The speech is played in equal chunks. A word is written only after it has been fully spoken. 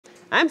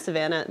I'm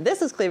Savannah,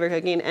 this is Cleaver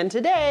Cooking, and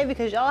today,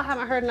 because y'all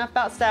haven't heard enough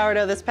about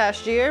sourdough this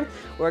past year,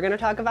 we're gonna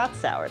talk about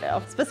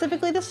sourdough.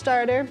 Specifically the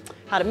starter,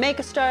 how to make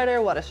a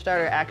starter, what a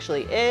starter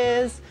actually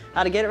is,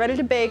 how to get it ready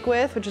to bake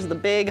with, which is the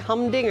big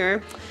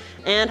humdinger,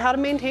 and how to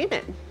maintain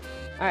it.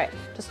 All right,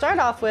 to start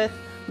off with,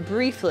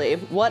 briefly,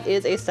 what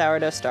is a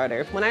sourdough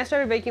starter? When I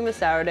started baking with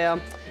sourdough,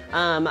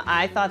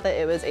 I thought that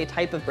it was a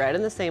type of bread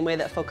in the same way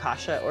that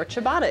focaccia or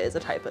ciabatta is a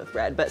type of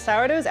bread, but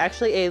sourdough is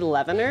actually a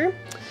leavener.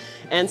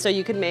 And so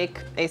you could make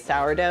a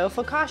sourdough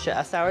focaccia,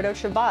 a sourdough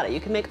ciabatta. You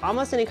can make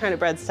almost any kind of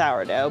bread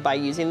sourdough by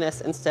using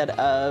this instead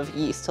of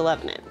yeast to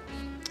leaven it.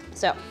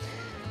 So,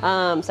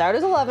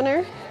 sourdough's a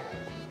leavener.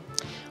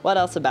 What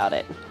else about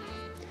it?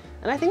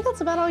 And I think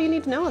that's about all you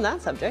need to know on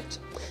that subject.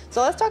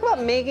 So let's talk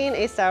about making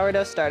a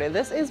sourdough starter.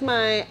 This is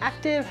my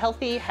active,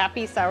 healthy,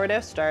 happy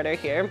sourdough starter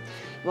here.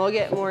 We'll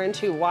get more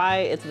into why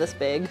it's this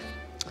big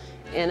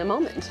in a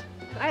moment.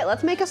 All right,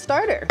 let's make a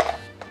starter.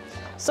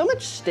 So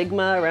much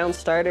stigma around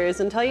starters.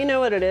 Until you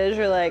know what it is,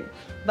 you're like,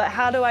 but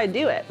how do I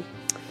do it?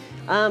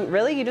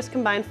 Really, you just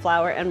combine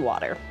flour and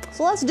water.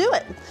 So let's do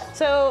it.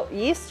 So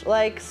yeast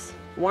likes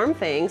warm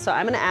things, so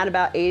I'm gonna add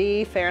about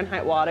 80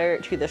 Fahrenheit water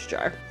to this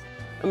jar.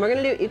 And we're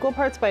gonna do equal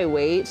parts by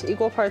weight,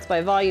 equal parts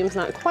by volume's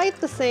not quite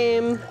the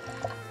same.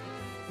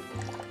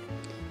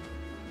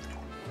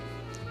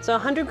 So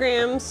 100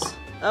 grams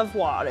of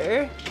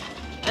water.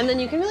 And then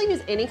you can really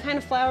use any kind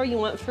of flour you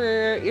want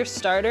for your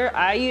starter.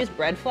 I use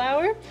bread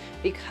flour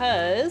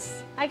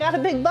because I got a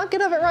big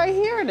bucket of it right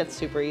here and it's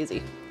super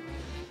easy.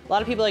 A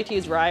lot of people like to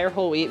use rye or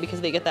whole wheat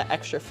because they get that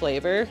extra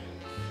flavor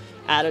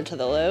added to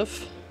the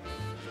loaf.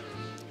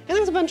 And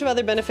there's a bunch of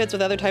other benefits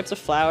with other types of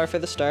flour for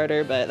the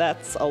starter, but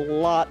that's a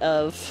lot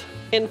of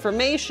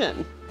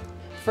information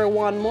for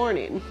one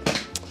morning.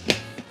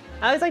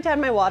 I always like to add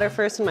my water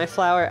first and my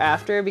flour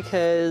after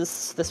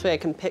because this way I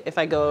can pick, if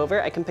I go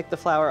over, I can pick the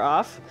flour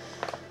off.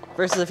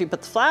 Versus if you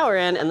put the flour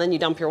in and then you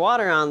dump your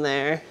water on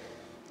there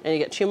and you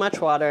get too much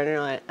water and you're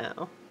like,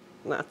 oh,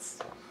 that's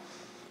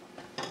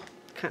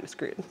kind of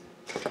screwed.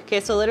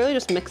 Okay, so literally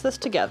just mix this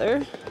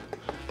together.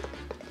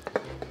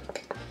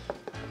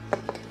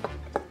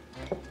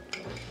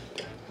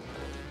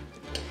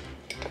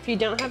 If you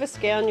don't have a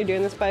scale and you're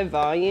doing this by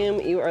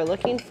volume, you are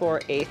looking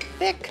for a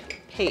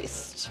thick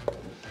paste.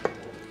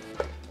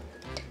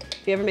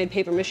 If you ever made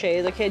paper mache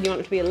as a kid, you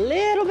want it to be a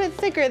little bit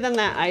thicker than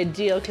that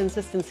ideal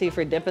consistency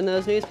for dipping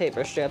those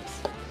newspaper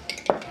strips.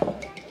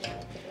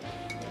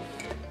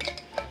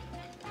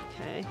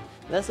 Okay,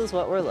 this is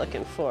what we're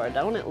looking for.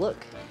 Don't it look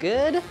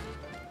good?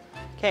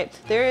 Okay,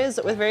 there is,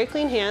 with very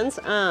clean hands,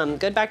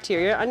 good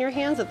bacteria on your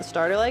hands that the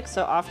starter likes,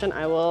 so often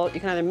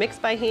you can either mix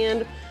by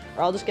hand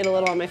or I'll just get a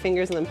little on my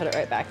fingers and then put it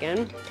right back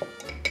in.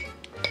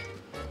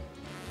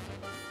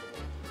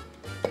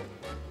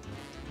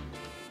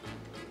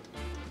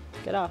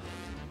 Get off.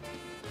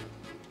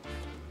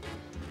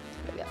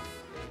 There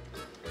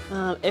we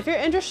go. If you're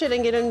interested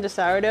in getting into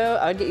sourdough,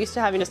 I would get used to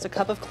having just a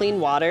cup of clean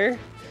water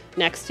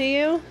next to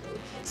you.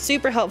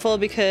 Super helpful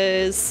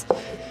because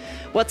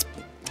what's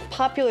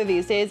popular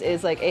these days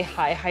is like a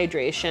high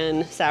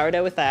hydration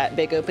sourdough with that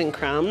big open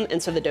crumb,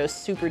 and so the dough's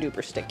super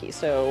duper sticky.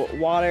 So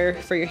water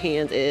for your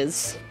hands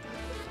is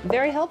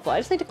very helpful. I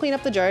just like to clean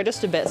up the jar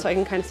just a bit so I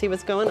can kind of see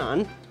what's going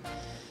on.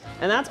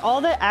 And that's all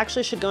that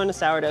actually should go in a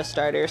sourdough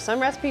starter. Some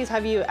recipes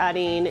have you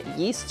adding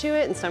yeast to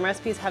it and some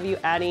recipes have you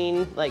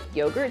adding like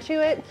yogurt to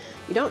it.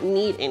 You don't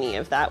need any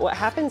of that. What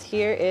happens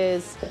here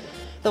is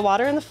the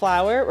water and the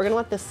flour, we're gonna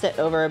let this sit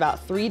over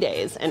about 3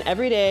 days. And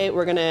every day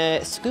we're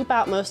gonna scoop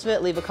out most of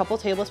it, leave a couple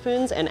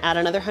tablespoons and add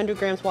another 100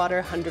 grams water,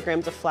 100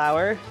 grams of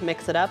flour,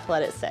 mix it up,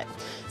 let it sit.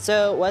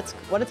 So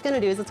what it's gonna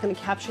do is it's gonna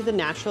capture the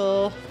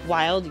natural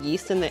wild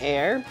yeast in the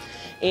air.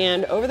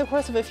 And over the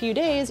course of a few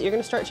days, you're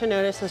gonna start to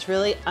notice this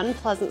really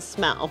unpleasant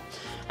smell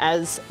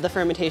as the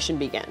fermentation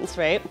begins,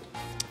 right?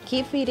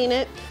 Keep feeding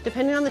it.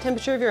 Depending on the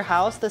temperature of your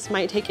house, this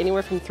might take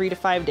anywhere from 3 to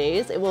 5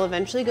 days. It will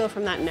eventually go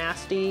from that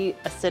nasty,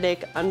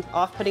 acidic,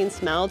 off-putting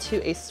smell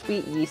to a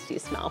sweet, yeasty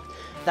smell.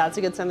 If that's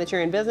a good sign that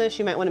you're in business,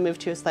 you might wanna move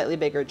to a slightly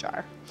bigger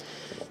jar.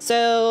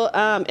 So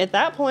at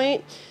that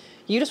point,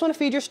 you just wanna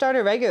feed your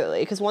starter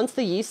regularly because once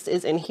the yeast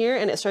is in here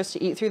and it starts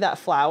to eat through that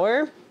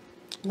flour,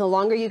 the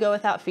longer you go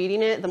without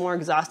feeding it, the more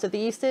exhausted the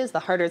yeast is, the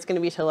harder it's gonna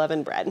be to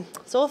leaven bread.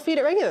 So we'll feed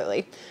it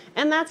regularly.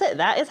 And that's it.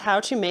 That is how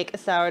to make a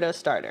sourdough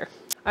starter.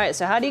 All right,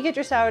 so how do you get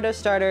your sourdough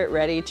starter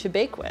ready to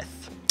bake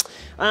with?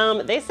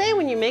 They say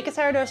when you make a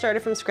sourdough starter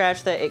from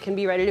scratch that it can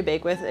be ready to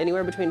bake with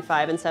anywhere between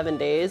 5 and 7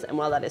 days. And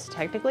while that is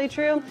technically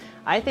true,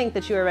 I think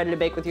that you are ready to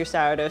bake with your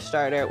sourdough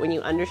starter when you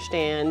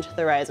understand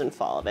the rise and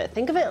fall of it.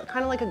 Think of it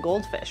kind of like a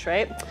goldfish,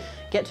 right?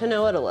 Get to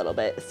know it a little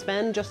bit.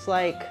 Spend just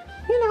like,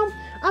 you know,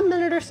 a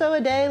minute or so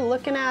a day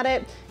looking at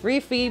it,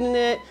 refeeding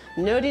it,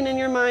 noting in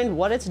your mind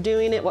what it's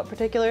doing at what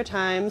particular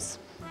times.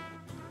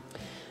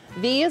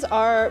 These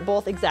are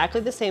both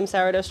exactly the same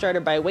sourdough starter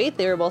by weight.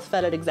 They were both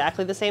fed at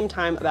exactly the same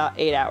time about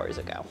 8 hours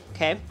ago,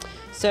 okay?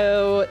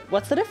 So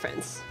what's the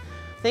difference?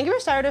 Think of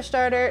your sourdough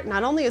starter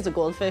not only as a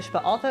goldfish,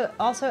 but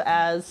also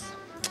as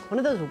one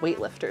of those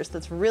weightlifters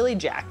that's really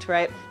jacked,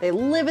 right? They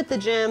live at the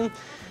gym.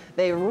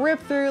 They rip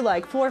through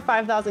like 4,000 or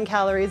 5,000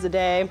 calories a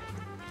day.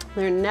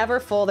 They're never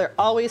full, they're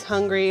always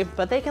hungry,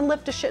 but they can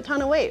lift a shit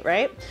ton of weight,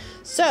 right?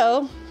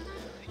 So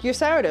your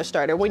sourdough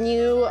starter, when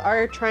you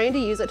are trying to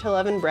use it to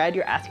leaven bread,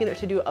 you're asking it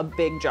to do a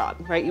big job,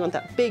 right? You want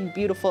that big,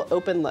 beautiful,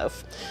 open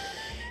loaf.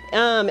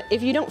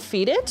 If you don't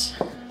feed it,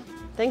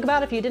 think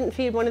about if you didn't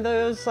feed one of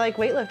those like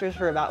weightlifters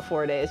for about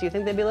 4 days. You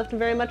think they'd be lifting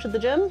very much at the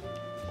gym?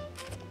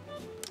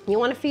 You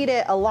want to feed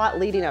it a lot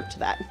leading up to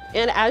that.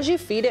 And as you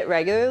feed it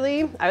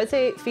regularly, I would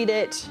say feed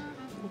it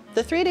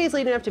the 3 days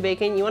leading up to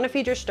baking. You want to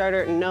feed your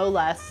starter no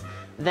less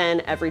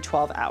than every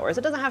 12 hours.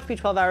 It doesn't have to be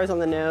 12 hours on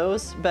the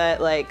nose, but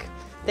like,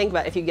 think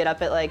about it. If you get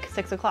up at like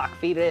 6 o'clock,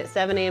 feed it at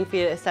 7 a.m.,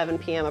 feed it at 7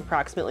 p.m.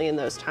 approximately in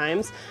those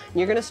times. And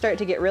you're gonna start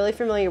to get really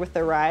familiar with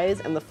the rise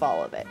and the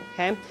fall of it,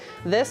 okay?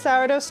 This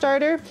sourdough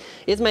starter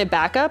is my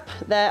backup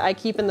that I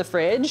keep in the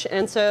fridge.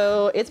 And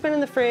so it's been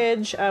in the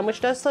fridge, which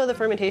does slow the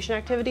fermentation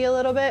activity a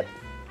little bit,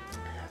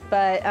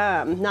 but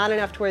not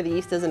enough to where the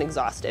yeast isn't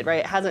exhausted,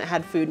 right? It hasn't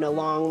had food in a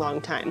long, long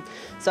time.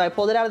 So I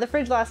pulled it out of the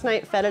fridge last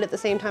night, fed it at the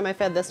same time I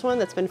fed this one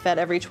that's been fed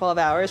every 12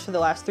 hours for the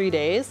last 3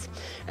 days.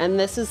 And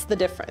this is the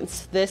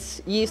difference.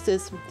 This yeast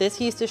is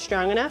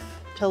strong enough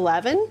to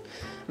leaven.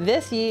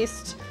 This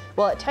yeast,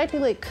 while it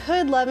technically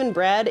could leaven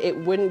bread, it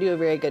wouldn't do a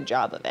very good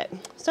job of it.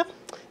 So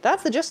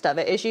that's the gist of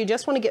it, is you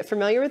just want to get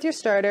familiar with your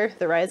starter,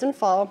 the rise and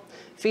fall,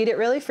 feed it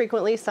really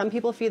frequently. Some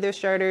people feed their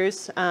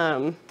starters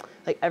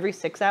like every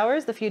 6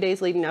 hours, the few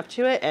days leading up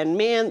to it. And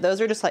man, those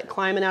are just like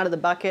climbing out of the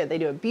bucket. They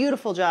do a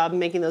beautiful job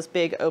making those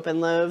big open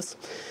loaves.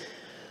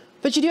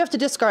 But you do have to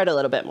discard a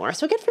little bit more.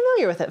 So get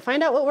familiar with it.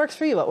 Find out what works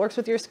for you, what works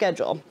with your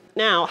schedule.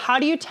 Now, how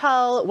do you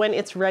tell when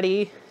it's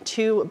ready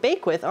to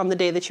bake with on the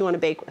day that you want to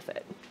bake with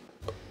it?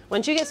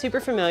 Once you get super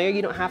familiar,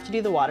 you don't have to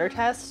do the water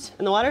test.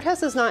 And the water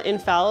test is not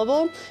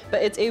infallible,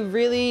 but it's a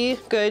really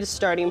good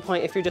starting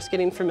point if you're just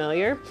getting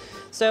familiar.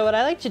 So what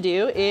I like to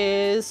do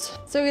is,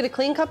 so we get a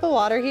clean cup of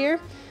water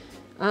here.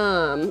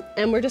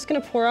 And we're just gonna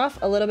pour off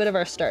a little bit of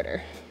our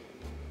starter.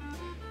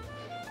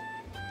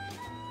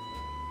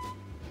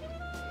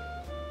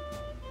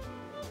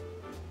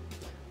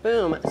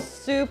 Boom,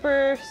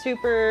 super,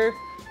 super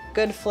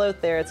good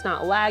float there. It's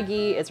not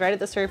laggy, it's right at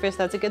the surface.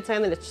 That's a good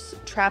sign that it's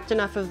trapped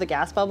enough of the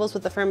gas bubbles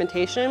with the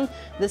fermentation.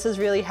 This is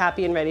really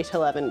happy and ready to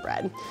leaven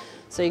bread.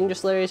 So you can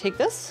just literally take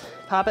this,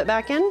 pop it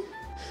back in.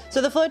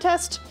 So the float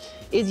test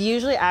is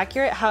usually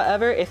accurate.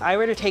 However, if I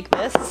were to take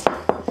this,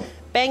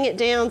 bang it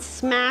down,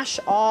 smash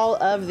all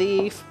of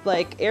the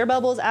like air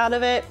bubbles out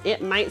of it,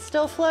 it might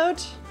still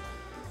float.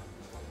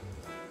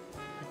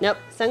 Nope,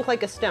 sunk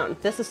like a stone.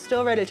 This is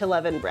still ready to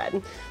leaven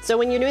bread. So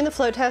when you're doing the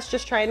float test,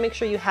 just try and make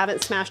sure you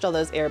haven't smashed all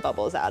those air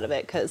bubbles out of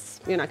it, because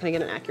you're not gonna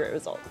get an accurate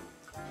result.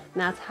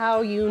 And that's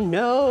how you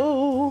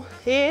know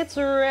it's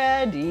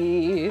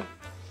ready.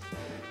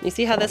 You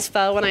see how this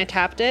fell when I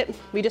tapped it?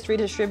 We just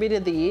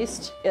redistributed the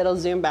yeast. It'll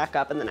zoom back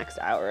up in the next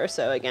hour or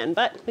so again,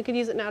 but we could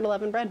use it now to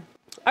leaven bread.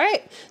 All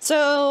right,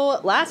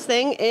 so last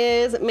thing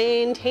is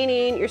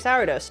maintaining your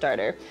sourdough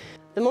starter.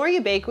 The more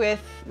you bake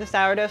with the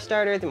sourdough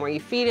starter, the more you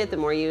feed it, the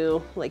more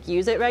you like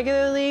use it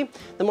regularly,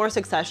 the more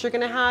success you're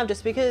gonna have,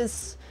 just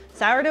because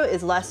sourdough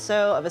is less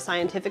so of a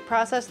scientific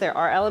process. There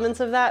are elements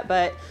of that,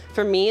 but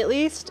for me at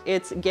least,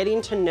 it's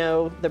getting to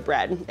know the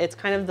bread. It's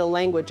kind of the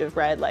language of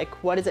bread,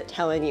 like what is it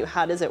telling you?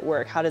 How does it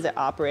work? How does it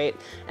operate?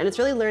 And it's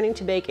really learning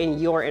to bake in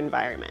your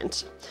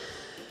environment.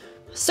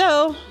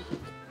 So,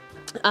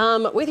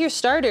 with your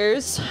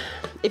starters,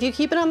 if you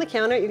keep it on the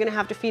counter, you're gonna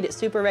have to feed it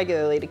super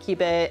regularly to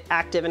keep it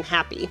active and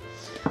happy.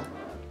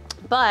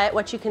 But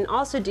what you can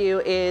also do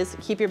is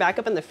keep your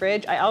backup in the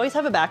fridge. I always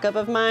have a backup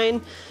of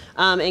mine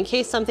in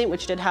case something,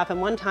 which did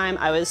happen one time,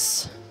 I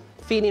was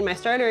feeding my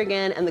starter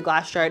again and the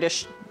glass jar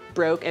just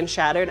broke and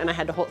shattered and I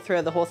had to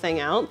throw the whole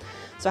thing out.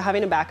 So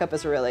having a backup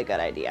is a really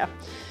good idea.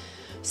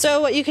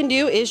 So what you can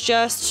do is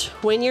just,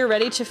 when you're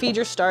ready to feed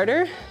your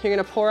starter, you're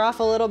gonna pour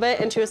off a little bit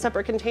into a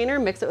separate container,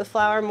 mix it with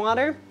flour and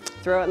water,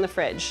 throw it in the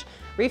fridge.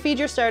 Refeed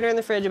your starter in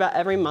the fridge about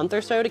every month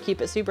or so to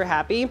keep it super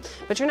happy,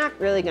 but you're not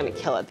really gonna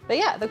kill it. But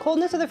yeah, the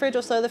coldness of the fridge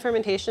will slow the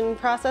fermentation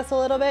process a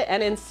little bit,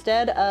 and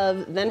instead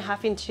of then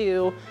having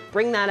to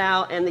bring that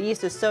out and the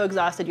yeast is so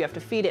exhausted you have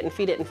to feed it and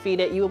feed it and feed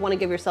it, you would wanna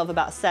give yourself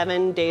about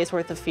 7 days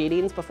worth of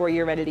feedings before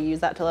you're ready to use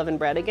that to leaven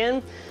bread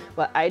again.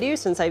 What I do,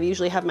 since I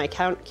usually have my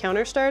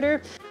counter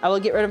starter, I will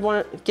get rid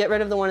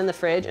of the one in the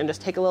fridge and just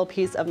take a little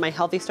piece of my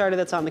healthy starter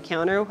that's on the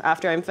counter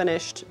after I'm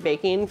finished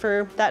baking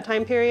for that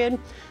time period,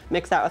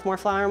 mix that with more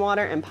flour and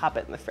water, and pop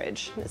it in the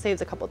fridge. It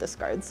saves a couple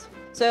discards.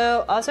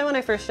 So also when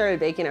I first started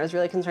baking, I was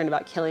really concerned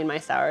about killing my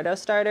sourdough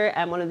starter,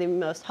 and one of the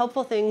most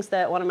helpful things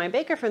that one of my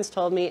baker friends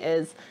told me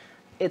is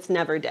it's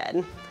never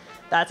dead.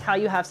 That's how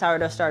you have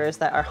sourdough starters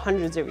that are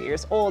hundreds of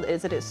years old,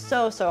 is it is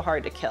so, so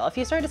hard to kill. If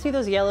you start to see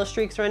those yellow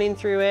streaks running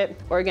through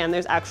it, or again,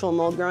 there's actual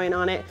mold growing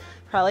on it,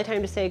 probably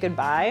time to say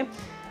goodbye.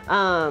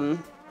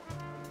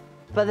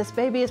 But this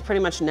baby is pretty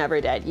much never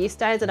dead. Yeast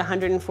dies at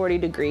 140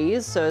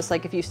 degrees, so it's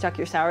like if you stuck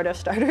your sourdough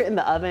starter in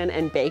the oven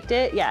and baked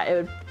it, yeah,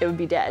 it would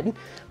be dead.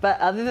 But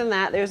other than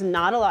that, there's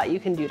not a lot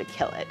you can do to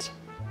kill it.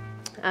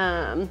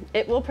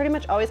 It will pretty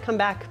much always come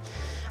back.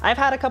 I've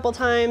had a couple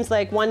times,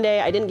 like one day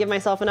I didn't give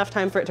myself enough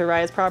time for it to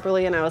rise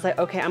properly, and I was like,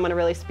 okay, I'm gonna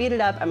really speed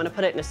it up. I'm gonna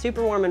put it in a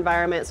super warm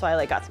environment. So I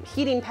like got some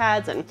heating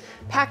pads and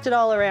packed it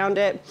all around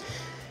it.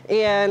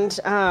 And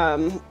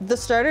the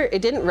starter,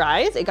 it didn't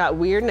rise. It got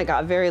weird and it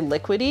got very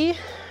liquidy.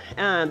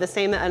 The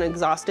same that an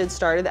exhausted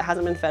starter that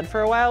hasn't been fed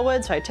for a while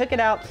would. So I took it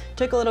out,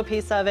 took a little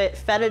piece of it,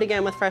 fed it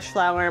again with fresh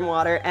flour and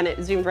water, and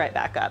it zoomed right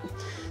back up.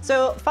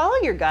 So follow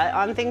your gut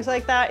on things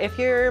like that. If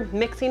you're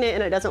mixing it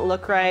and it doesn't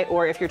look right,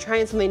 or if you're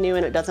trying something new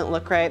and it doesn't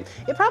look right,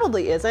 it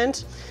probably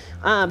isn't.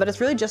 But it's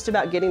really just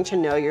about getting to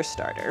know your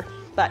starter.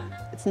 But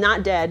it's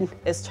not dead,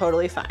 it's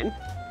totally fine.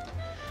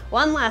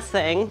 One last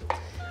thing,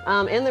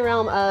 in the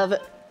realm of,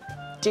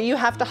 do you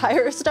have to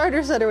hire a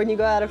starter setter when you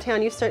go out of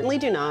town? You certainly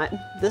do not.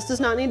 This does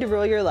not need to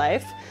rule your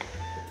life.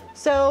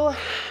 So,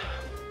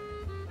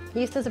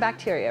 yeast is a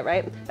bacteria,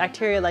 right?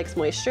 Bacteria likes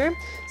moisture.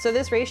 So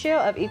this ratio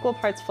of equal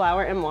parts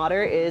flour and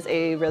water is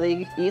a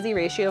really easy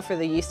ratio for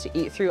the yeast to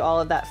eat through all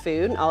of that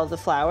food, all of the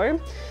flour.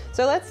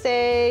 So let's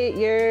say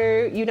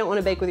you don't want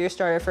to bake with your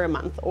starter for a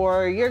month,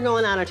 or you're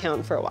going out of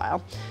town for a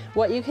while.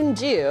 What you can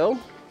do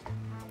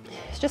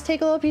is just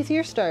take a little piece of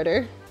your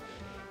starter.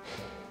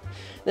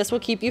 This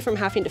will keep you from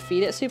having to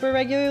feed it super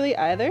regularly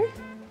either.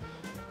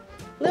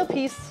 Little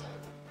piece.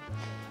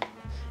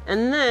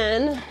 And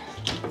then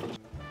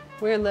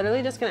we're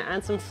literally just gonna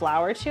add some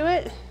flour to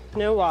it,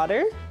 no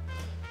water.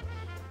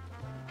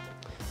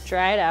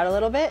 Dry it out a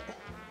little bit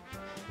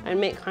and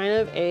make kind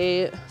of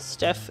a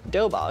stiff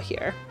dough ball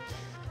here.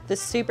 This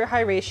super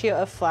high ratio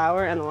of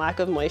flour and the lack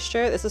of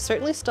moisture, this is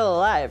certainly still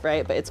alive,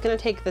 right? But it's gonna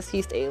take this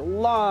yeast a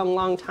long,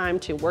 long time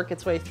to work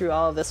its way through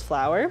all of this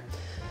flour.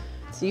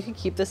 So you could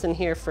keep this in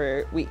here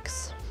for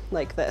weeks,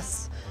 like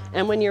this.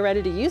 And when you're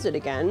ready to use it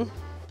again,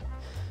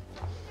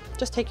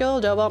 just take your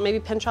little dough ball, maybe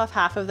pinch off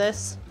half of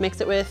this, mix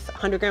it with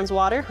 100 grams of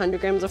water,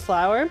 100 grams of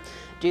flour.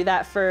 Do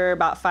that for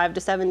about 5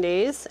 to 7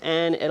 days,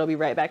 and it'll be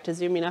right back to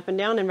zooming up and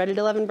down and ready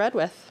to leaven bread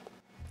with.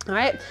 All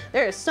right,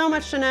 there is so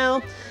much to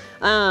know.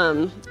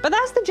 But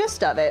that's the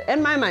gist of it,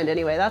 in my mind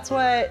anyway. That's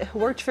what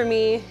worked for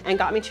me and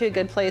got me to a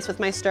good place with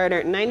my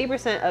starter.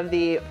 90% of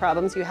the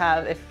problems you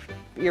have if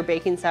you're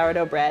baking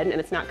sourdough bread and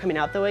it's not coming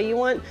out the way you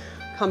want,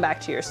 come back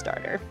to your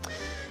starter.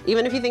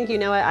 Even if you think you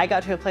know it, I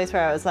got to a place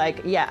where I was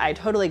like, yeah, I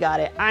totally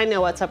got it. I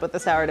know what's up with the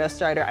sourdough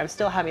starter. I'm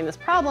still having this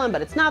problem,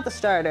 but it's not the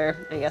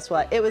starter. And guess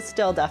what? It was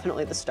still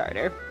definitely the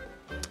starter.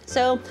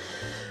 So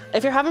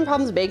if you're having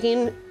problems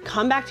baking,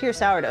 come back to your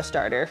sourdough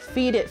starter.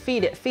 Feed it,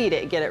 feed it, feed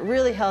it. Get it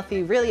really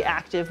healthy, really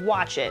active.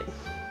 Watch it.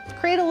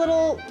 Create a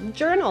little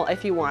journal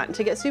if you want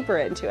to get super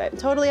into it.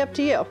 Totally up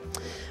to you.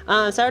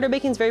 Sourdough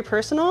baking is very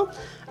personal,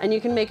 and you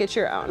can make it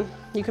your own.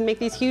 You can make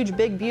these huge,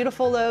 big,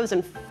 beautiful loaves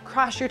and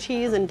cross your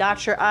T's and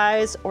dot your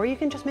I's, or you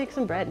can just make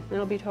some bread.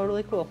 It'll be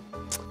totally cool.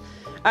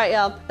 All right,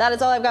 y'all, that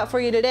is all I've got for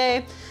you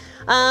today.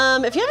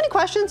 If you have any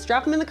questions,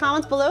 drop them in the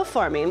comments below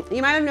for me.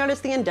 You might have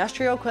noticed the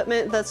industrial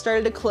equipment that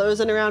started to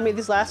close in around me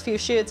these last few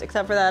shoots,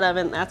 except for that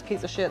oven. That's a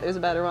piece of shit. There's a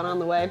better one on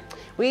the way.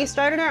 We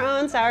started our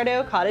own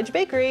sourdough cottage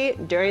bakery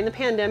during the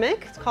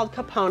pandemic. It's called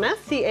Caupona,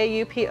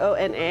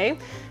 C-A-U-P-O-N-A.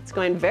 It's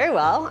going very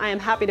well, I am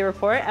happy to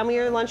report, and we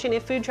are launching a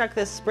food truck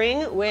this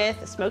spring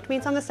with smoked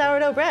meats on the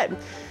sourdough bread.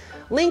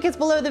 Link is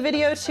below the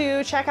video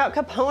to check out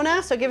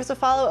Caupona, so give us a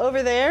follow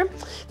over there.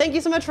 Thank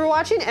you so much for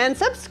watching, and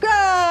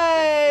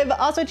subscribe!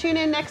 Also tune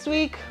in next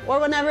week, or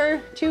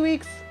whenever, 2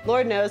 weeks,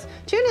 Lord knows.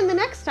 Tune in the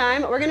next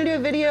time, we're gonna do a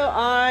video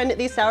on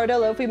the sourdough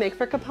loaf we make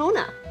for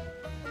Caupona.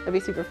 It'll be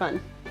super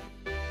fun.